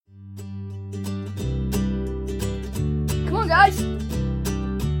guys.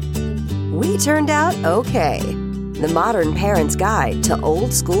 We turned out okay. The modern parent's guide to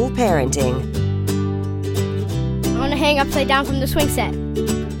old school parenting. I want to hang upside down from the swing set.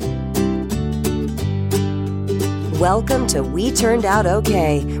 Welcome to We Turned Out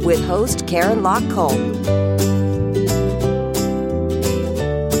Okay with host Karen Locke-Cole.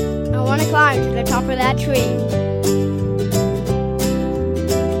 I want to climb to the top of that tree.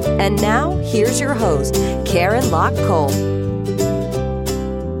 And now, here's your host, Karen Locke-Cole.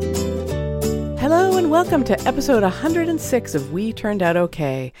 Hello and welcome to episode 106 of We Turned Out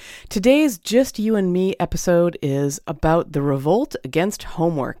Okay. Today's Just You and Me episode is about the revolt against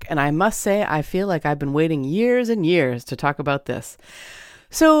homework. And I must say, I feel like I've been waiting years and years to talk about this.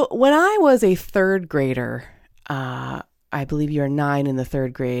 So when I was a third grader, I believe you're 9 in the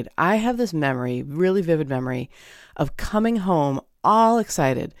third grade, I have this memory, really vivid memory, of coming home all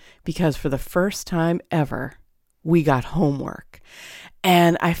excited because for the first time ever, we got homework.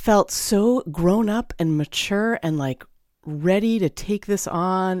 And I felt so grown up and mature and like ready to take this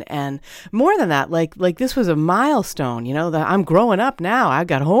on. And more than that, like this was a milestone, you know, that I'm growing up now. I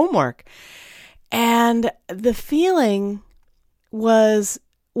got homework. And the feeling was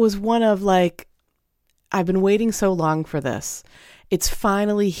one of like, I've been waiting so long for this. It's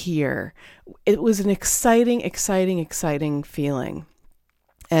finally here. It was an exciting feeling.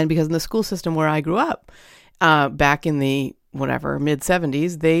 And because in the school system where I grew up, back in the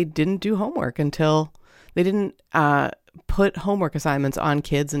mid-70s, they didn't do homework until, they didn't put homework assignments on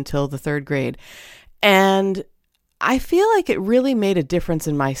kids until the third grade. And I feel like it really made a difference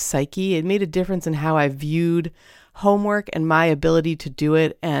in my psyche. It made a difference in how I viewed homework and my ability to do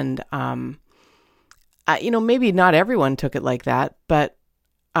it. And, maybe not everyone took it like that, but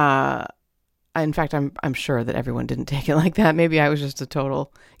in fact, I'm sure that everyone didn't take it like that. Maybe I was just a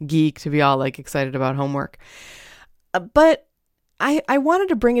total geek to be all like excited about homework. But I wanted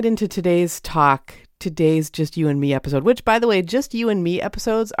to bring it into today's Just You and Me episode, which, by the way, Just You and Me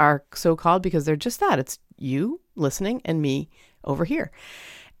episodes are so called because they're just that. It's you listening and me over here.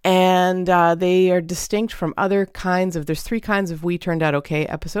 And they are distinct from there's 3 kinds of We Turned Out Okay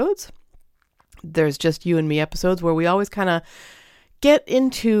episodes. There's Just You and Me episodes where we always kind of get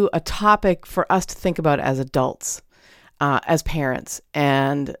into a topic for us to think about as adults, as parents.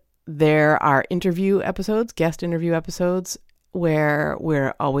 And there are guest interview episodes, where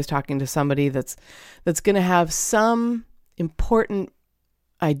we're always talking to somebody that's going to have some important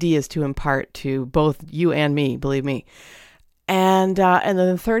ideas to impart to both you and me, believe me. And then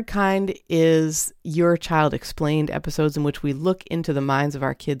the third kind is Your Child Explained episodes, in which we look into the minds of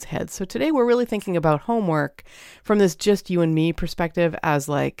our kids' heads. So today we're really thinking about homework from this Just You and Me perspective as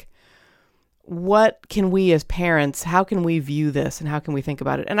like, what can we as parents, how can we view this and how can we think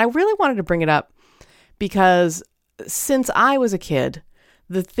about it? And I really wanted to bring it up because since I was a kid,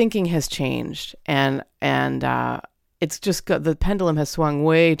 the thinking has changed and it's just the pendulum has swung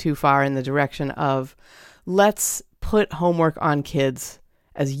way too far in the direction of let's put homework on kids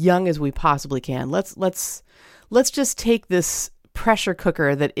as young as we possibly can. Let's just take this pressure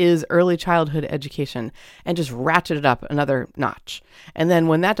cooker that is early childhood education and just ratchet it up another notch. And then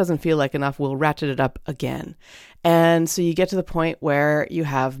when that doesn't feel like enough, we'll ratchet it up again. And so you get to the point where you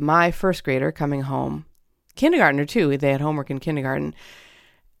have my first grader coming home, kindergartner too. They had homework in kindergarten.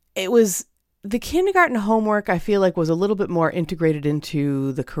 It was the kindergarten homework, I feel like, was a little bit more integrated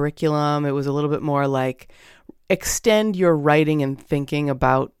into the curriculum. It was a little bit more like extend your writing and thinking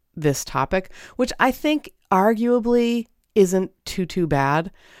about this topic, which I think arguably isn't too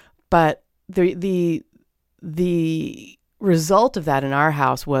bad. But the result of that in our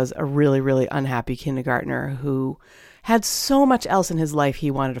house was a really, really unhappy kindergartner who had so much else in his life he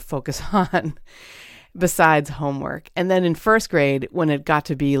wanted to focus on besides homework. And then in first grade, when it got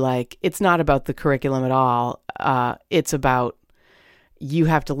to be like, it's not about the curriculum at all. It's about, you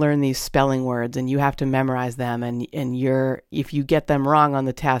have to learn these spelling words and you have to memorize them. And if you get them wrong on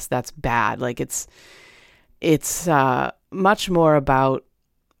the test, that's bad. Like it's much more about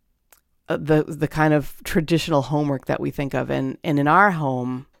the kind of traditional homework that we think of. And in our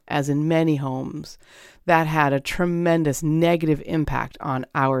home, as in many homes, that had a tremendous negative impact on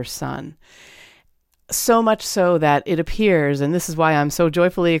our son. So much so that it appears, and this is why I'm so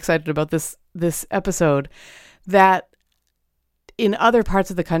joyfully excited about this episode, that in other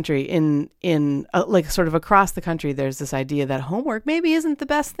parts of the country, like sort of across the country, there's this idea that homework maybe isn't the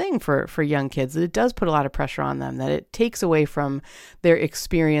best thing for young kids. It does put a lot of pressure on them, that it takes away from their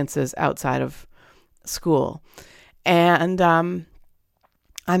experiences outside of school. And I'm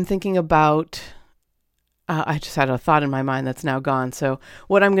thinking about, I just had a thought in my mind that's now gone. So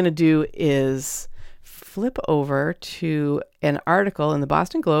what I'm going to do is flip over to an article in the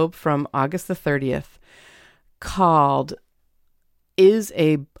Boston Globe from August the 30th called "Is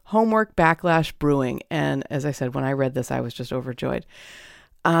a Homework Backlash Brewing?" And as I said, when I read this, I was just overjoyed.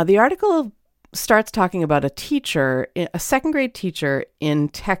 The article starts talking about a teacher, a second grade teacher in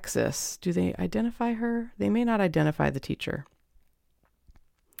Texas. Do they identify her? They may not identify the teacher.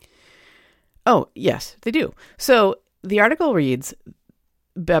 Oh, yes, they do. So the article reads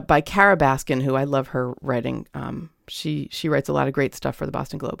by Kara Baskin, who I love her writing. She writes a lot of great stuff for the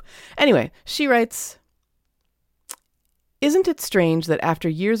Boston Globe. Anyway, she writes, "Isn't it strange that after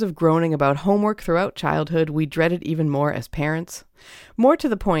years of groaning about homework throughout childhood, we dread it even more as parents? More to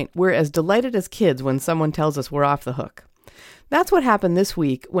the point, we're as delighted as kids when someone tells us we're off the hook. That's what happened this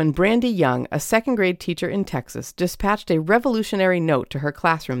week when Brandy Young, a second grade teacher in Texas, dispatched a revolutionary note to her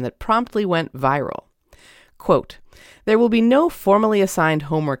classroom that promptly went viral. Quote, 'There will be no formally assigned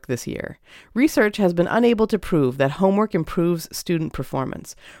homework this year. Research has been unable to prove that homework improves student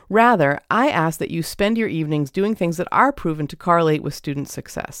performance. Rather, I ask that you spend your evenings doing things that are proven to correlate with student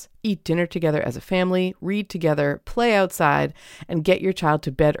success. Eat dinner together as a family, read together, play outside, and get your child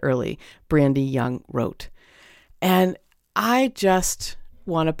to bed early,' Brandy Young wrote." And I just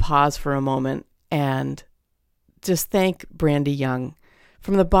want to pause for a moment and just thank Brandy Young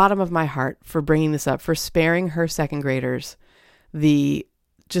from the bottom of my heart for bringing this up, for sparing her second graders the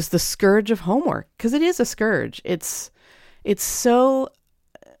scourge of homework, because it is a scourge. It's so,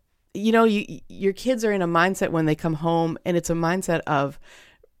 your kids are in a mindset when they come home, and it's a mindset of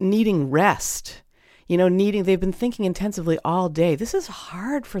needing rest, they've been thinking intensively all day. This is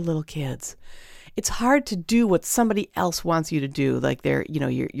hard for little kids. It's hard to do what somebody else wants you to do. Like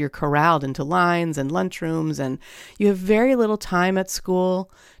you're corralled into lines and lunchrooms, and you have very little time at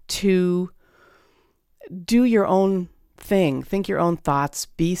school to do your own thing, think your own thoughts,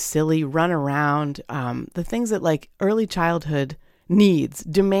 be silly, run around. The things that like early childhood needs,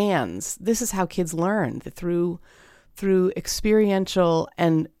 demands. This is how kids learn, through experiential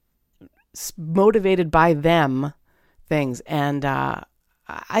and motivated by them things. And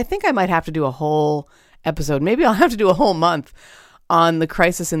I think I might have to do a whole episode. Maybe I'll have to do a whole month on the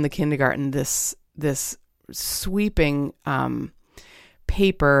crisis in the kindergarten, this sweeping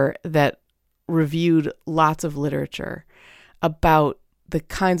paper that reviewed lots of literature about the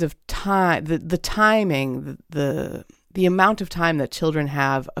kinds of time, the timing, the amount of time that children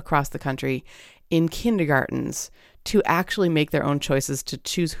have across the country in kindergartens to actually make their own choices, to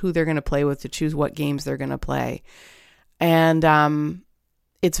choose who they're going to play with, to choose what games they're going to play. And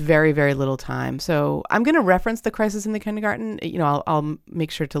it's very, very little time. So I'm going to reference the crisis in the kindergarten. I'll make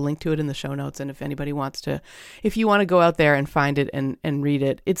sure to link to it in the show notes. And if anybody wants to, if you want to go out there and find it and read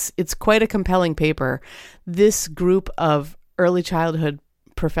it, it's quite a compelling paper. This group of early childhood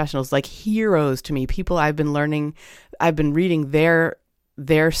professionals, like heroes to me, people I've been reading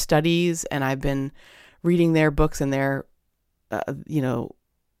their studies, and I've been reading their books and their,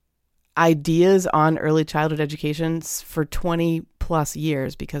 ideas on early childhood education for 20 plus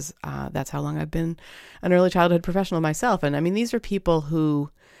years, because that's how long I've been an early childhood professional myself. And I mean, these are people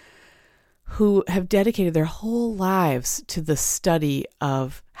who have dedicated their whole lives to the study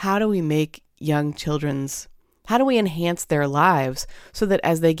of how do we make how do we enhance their lives so that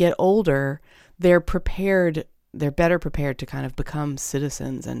as they get older, they're better prepared to kind of become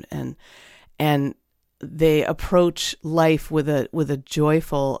citizens, and they approach life with a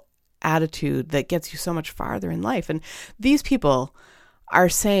joyful attitude that gets you so much farther in life. And these people are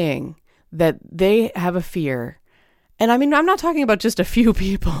saying that they have a fear. And I mean, I'm not talking about just a few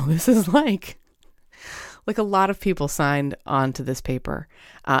people. This is like a lot of people signed on to this paper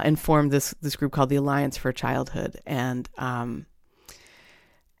and formed this group called the Alliance for Childhood. And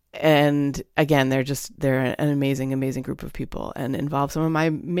again, they're an amazing, amazing group of people, and involve some of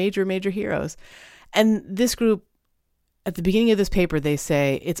my major, major heroes. And this group, at the beginning of this paper, they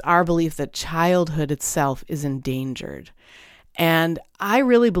say, it's our belief that childhood itself is endangered. And I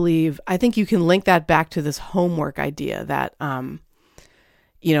really I think you can link that back to this homework idea that,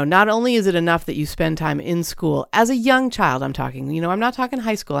 not only is it enough that you spend time in school as a young child, I'm talking, I'm not talking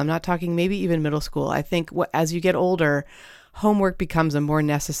high school, I'm not talking maybe even middle school. I think as you get older, homework becomes a more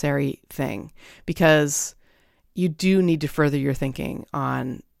necessary thing, because you do need to further your thinking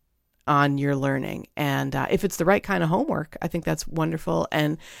on your learning. And if it's the right kind of homework, I think that's wonderful.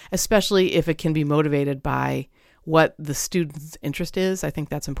 And especially if it can be motivated by what the student's interest is, I think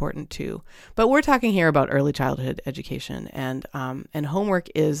that's important too. But we're talking here about early childhood education, and homework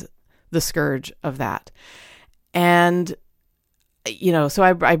is the scourge of that. And, so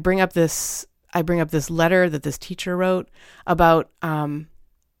I bring up this letter that this teacher wrote about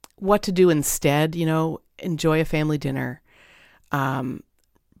what to do instead, enjoy a family dinner,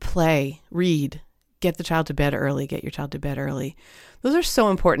 play, read, get the child to bed early, get your child to bed early. Those are so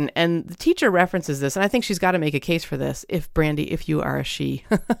important. And the teacher references this, and I think she's got to make a case for this. If you are a she,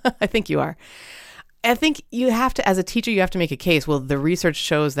 I think you are. I think you have to, as a teacher, you have to make a case. Well, the research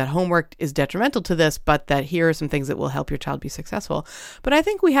shows that homework is detrimental to this, but that here are some things that will help your child be successful. But I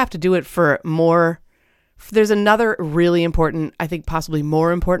think we have to do it for more. There's another really important, I think possibly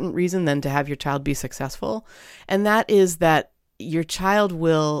more important reason than to have your child be successful. And that is that your child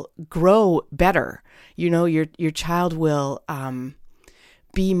will grow better. Your child will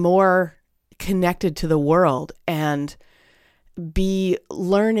be more connected to the world and be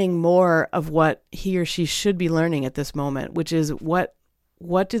learning more of what he or she should be learning at this moment, which is what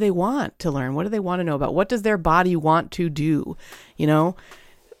do they want to learn? What do they want to know about? What does their body want to do?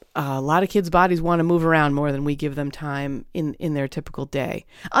 A lot of kids' bodies want to move around more than we give them time in their typical day.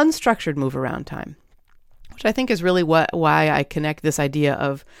 Unstructured move around time, which I think is really why I connect this idea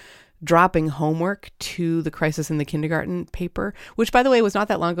of dropping homework to the Crisis in the Kindergarten paper, which, by the way, was not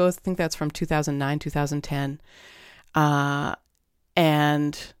that long ago. I think that's from 2009, 2010.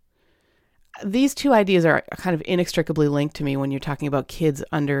 And these two ideas are kind of inextricably linked to me when you're talking about kids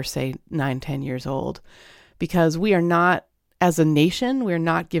under, say, 9, 10 years old, because we are not, as a nation, we're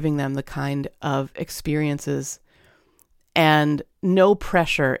not giving them the kind of experiences and no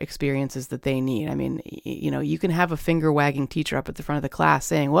pressure experiences that they need. I mean, you can have a finger wagging teacher up at the front of the class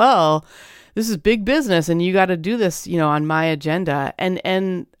saying, well, this is big business and you got to do this, on my agenda.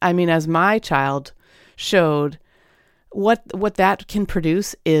 And I mean, as my child showed, what that can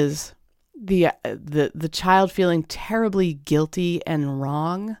produce is the child feeling terribly guilty and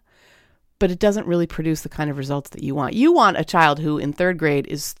wrong, but it doesn't really produce the kind of results that you want. You want a child who in 3rd grade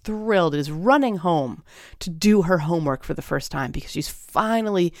is thrilled, is running home to do her homework for the first time because she's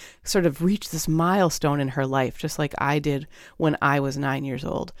finally sort of reached this milestone in her life, just like I did when I was 9 years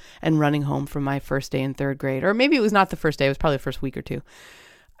old and running home from my first day in 3rd grade. Or maybe it was not the first day, it was probably the first week or two.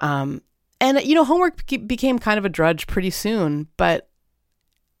 And, homework became kind of a drudge pretty soon, but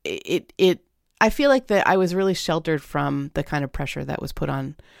I feel like that I was really sheltered from the kind of pressure that was put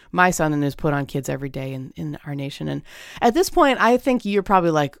on my son and is put on kids every day in our nation. And at this point, I think you're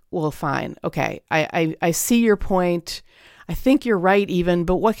probably like, well, fine. Okay. I see your point. I think you're right even,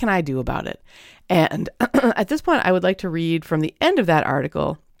 but what can I do about it? And at this point, I would like to read from the end of that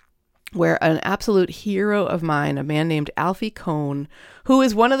article where an absolute hero of mine, a man named Alfie Kohn, who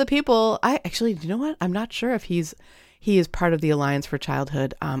is one of the people, you know what? I'm not sure if he is part of the Alliance for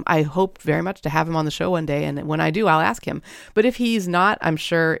Childhood. I hope very much to have him on the show one day. And when I do, I'll ask him. But if he's not, I'm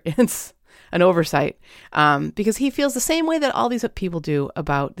sure it's an oversight because he feels the same way that all these people do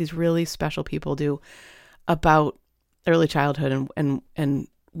about these really special people do about early childhood and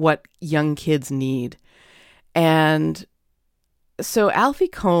what young kids need. And so Alfie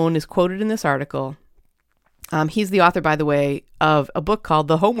Kohn is quoted in this article. He's the author, by the way, of a book called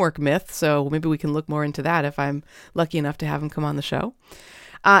The Homework Myth. So maybe we can look more into that if I'm lucky enough to have him come on the show.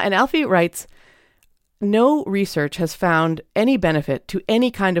 And Alfie writes, no research has found any benefit to any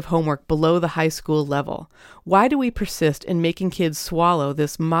kind of homework below the high school level. Why do we persist in making kids swallow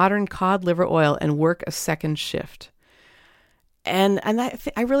this modern cod liver oil and work a second shift? And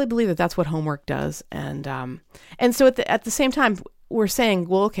I really believe that that's what homework does. And so at the same time, we're saying,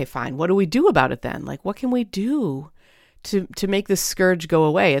 well, okay, fine. What do we do about it then? Like, what can we do to make this scourge go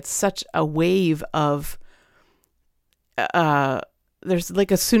away? It's such a wave of, there's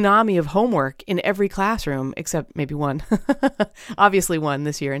like a tsunami of homework in every classroom, except maybe one, obviously one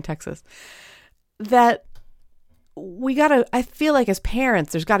this year in Texas, that I feel like as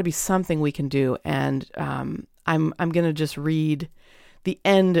parents, there's gotta be something we can do. And, I'm going to just read the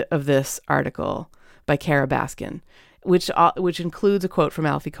end of this article by Kara Baskin, which includes a quote from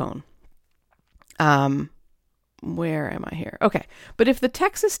Alfie Kohn. Where am I here? Okay. But if the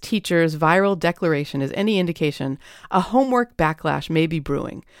Texas teacher's viral declaration is any indication, a homework backlash may be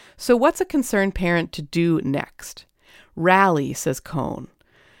brewing. So what's a concerned parent to do next? Rally, says Kohn.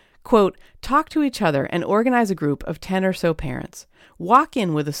 Quote, talk to each other and organize a group of 10 or so parents. Walk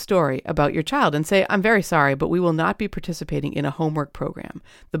in with a story about your child and say, I'm very sorry, but we will not be participating in a homework program.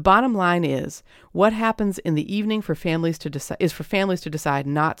 The bottom line is, what happens in the evening for families to decide,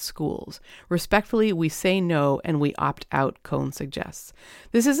 not schools. Respectfully, we say no and we opt out, Kohn suggests.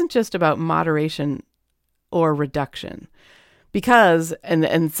 This isn't just about moderation or reduction. Because,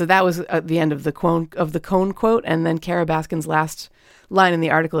 and so that was at the end of the Kohn quote, and then Kara Baskin's last line in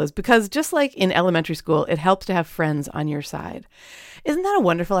the article is, because just like in elementary school, it helps to have friends on your side. Isn't that a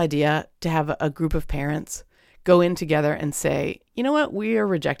wonderful idea, to have a group of parents go in together and say, you know what, we are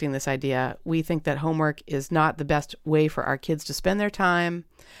rejecting this idea. We think that homework is not the best way for our kids to spend their time.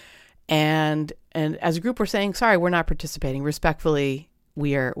 And as a group, we're saying, sorry, we're not participating. Respectfully,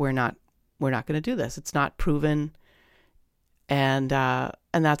 we're not going to do this. It's not proven. And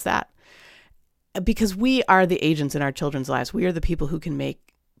that's that. Because we are the agents in our children's lives. We are the people who can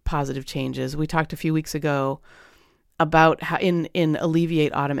make positive changes. We talked a few weeks ago about how in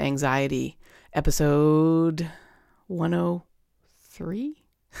Alleviate Autumn Anxiety, episode 103,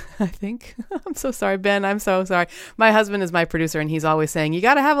 I think. I'm so sorry, Ben. I'm so sorry. My husband is my producer, and he's always saying, you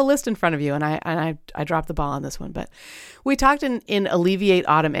got to have a list in front of you. And I dropped the ball on this one. But we talked in Alleviate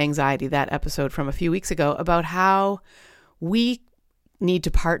Autumn Anxiety, that episode from a few weeks ago, about how we need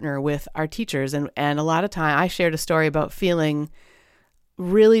to partner with our teachers. And a lot of time I shared a story about feeling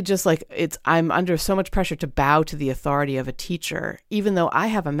really just like I'm under so much pressure to bow to the authority of a teacher, even though I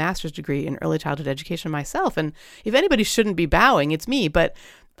have a master's degree in early childhood education myself. And if anybody shouldn't be bowing, it's me. But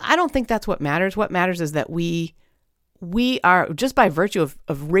I don't think that's what matters. What matters is that we are, just by virtue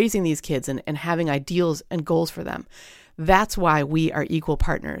of raising these kids and having ideals and goals for them, that's why we are equal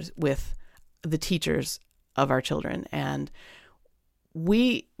partners with the teachers of our children. And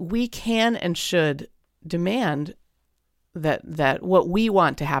we can and should demand that what we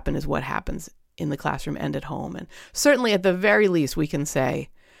want to happen is what happens in the classroom and at home. And certainly at the very least, we can say,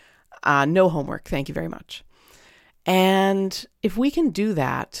 no homework, thank you very much. And if we can do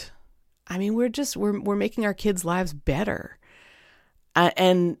that, I mean, we're making our kids' lives better.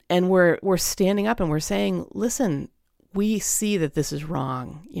 And we're standing up and we're saying, listen, we see that this is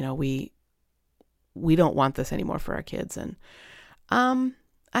wrong. You know, we don't want this anymore for our kids. And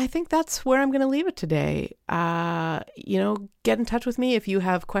I think that's where I'm going to leave it today. Get in touch with me if you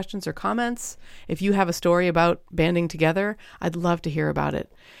have questions or comments. If you have a story about banding together, I'd love to hear about it.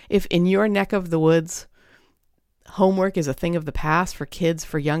 If in your neck of the woods, homework is a thing of the past for kids,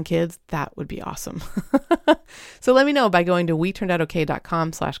 for young kids, that would be awesome. So let me know by going to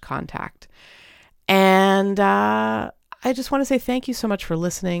WeTurnedOutOK.com/contact. And I just want to say thank you so much for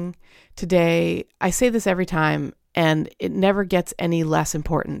listening today. I say this every time, and it never gets any less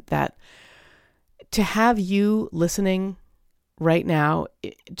important that to have you listening right now,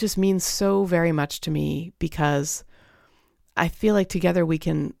 it just means so very much to me, because I feel like together we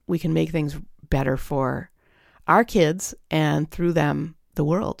can make things better for our kids and through them, the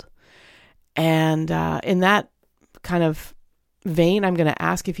world. And in that kind of vein, I'm going to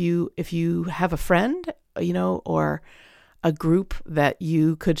ask if you have a friend, or a group that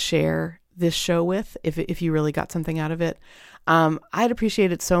you could share this show with, if you really got something out of it. I'd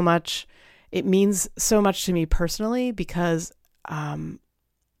appreciate it so much. It means so much to me personally, because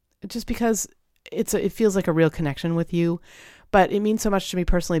it feels like a real connection with you. But it means so much to me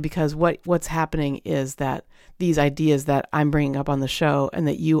personally because what's happening is that these ideas that I'm bringing up on the show and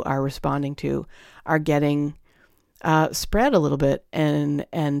that you are responding to are getting spread a little bit,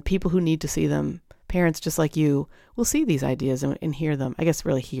 and people who need to see them, parents just like you, will see these ideas and hear them. I guess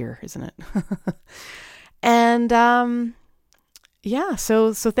really hear, isn't it? And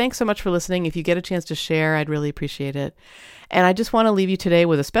so thanks so much for listening. If you get a chance to share, I'd really appreciate it. And I just want to leave you today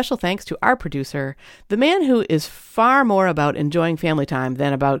with a special thanks to our producer, the man who is far more about enjoying family time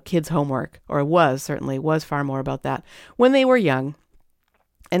than about kids' homework, or was far more about that when they were young,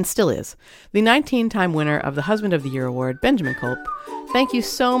 and still is. The 19-time winner of the Husband of the Year Award, Benjamin Culp. Thank you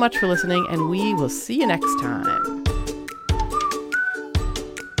so much for listening, and we will see you next time.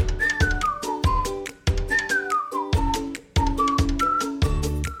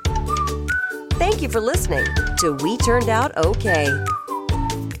 Thank you for listening to We Turned Out Okay.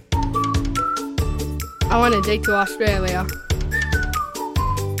 I want to date to Australia.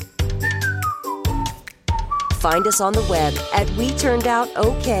 Find us on the web at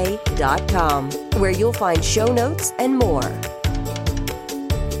WeTurnedOutOK.com, where you'll find show notes and more.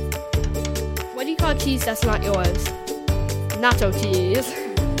 What do you call cheese that's not yours? Nacho cheese.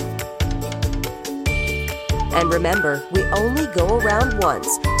 And remember, we only go around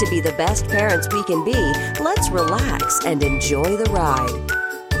once. To be the best parents we can be, let's relax and enjoy the ride.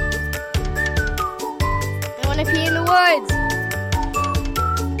 I want to pee in the woods.